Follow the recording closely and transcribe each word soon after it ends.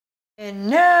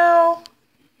And now,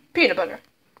 peanut butter.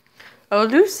 Oh,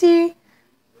 Lucy,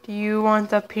 do you want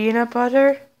the peanut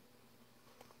butter?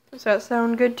 Does that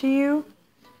sound good to you?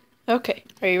 Okay,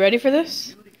 are you ready for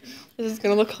this? This is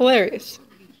gonna look hilarious.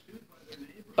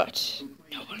 But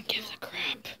no one gives a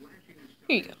crap.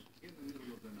 Here you go.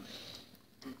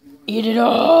 Eat it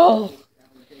all!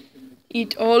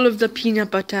 Eat all of the peanut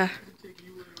butter.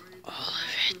 All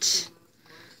of it.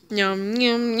 Yum,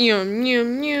 yum, yum,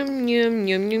 yum, yum, yum,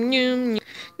 yum, yum, yum.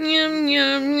 Yum,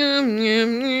 yum, yum,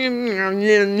 yum, yum,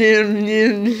 yum, yum, yum,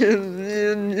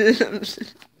 yum, yum, yum.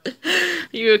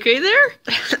 You okay there?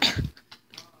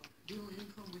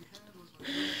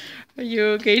 Are you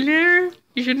okay there?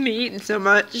 You shouldn't be eating so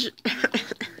much.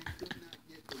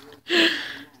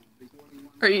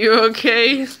 Are you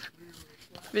okay?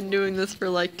 I've been doing this for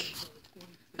like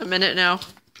a minute now.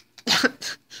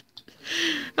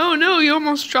 Oh no, you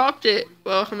almost dropped it.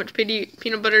 Well, how much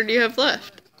peanut butter do you have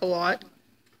left? A lot.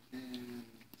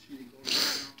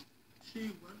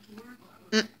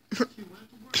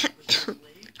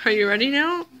 Are you ready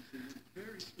now?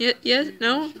 Yes,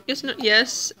 no, yes, no,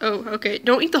 yes. Oh, okay.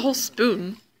 Don't eat the whole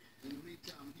spoon.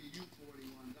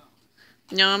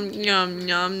 Nom, nom,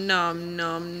 nom, nom,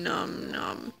 nom, nom,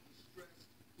 nom.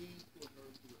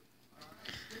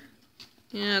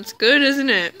 Yeah, it's good, isn't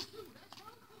it?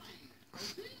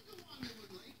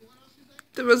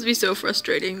 That must be so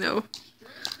frustrating, though.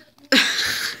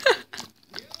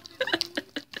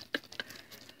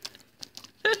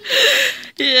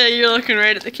 Yeah, you're looking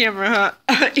right at the camera,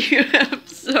 huh? You have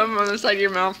some on the side of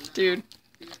your mouth, dude.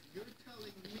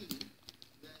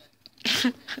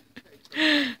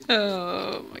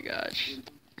 Oh my gosh.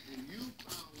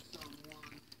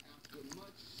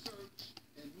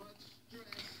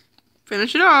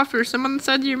 Finish it off. There's some on the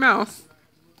side of your mouth.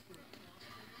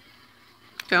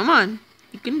 Come on.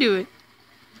 You can do it.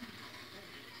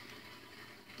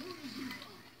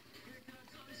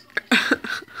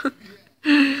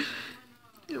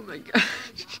 Oh my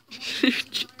gosh.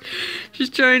 She's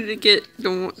trying to get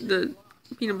the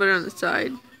peanut butter on the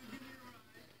side.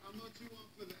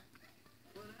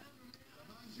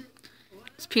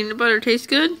 Does peanut butter taste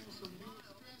good?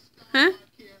 Huh?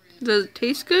 Does it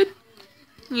taste good?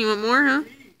 You want more, huh?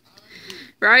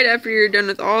 Right after you're done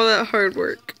with all that hard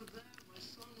work.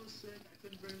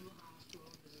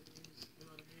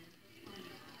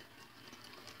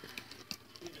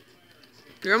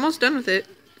 You're almost done with it.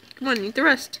 Come on, eat the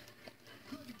rest.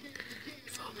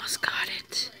 You've almost got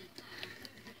it.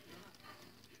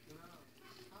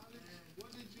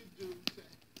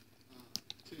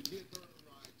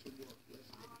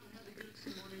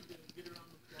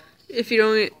 If you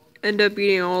don't end up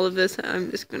eating all of this,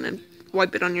 I'm just gonna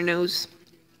wipe it on your nose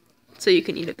so you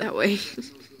can eat it that way.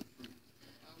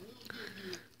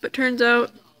 But turns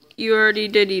out you already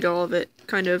did eat all of it,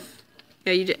 kind of.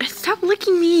 Yeah, you did. Stop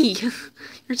licking me!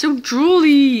 You're so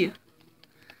drooly!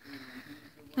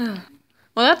 Well,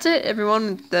 that's it,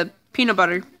 everyone. The peanut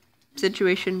butter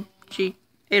situation. She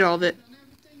ate all of it.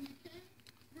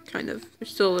 Kind of.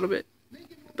 There's still a little bit.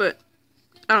 But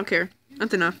I don't care.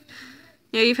 That's enough.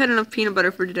 Yeah, you've had enough peanut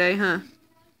butter for today, huh?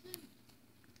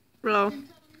 Well,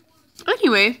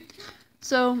 anyway,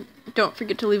 so don't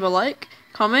forget to leave a like,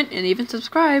 comment, and even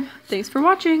subscribe. Thanks for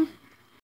watching!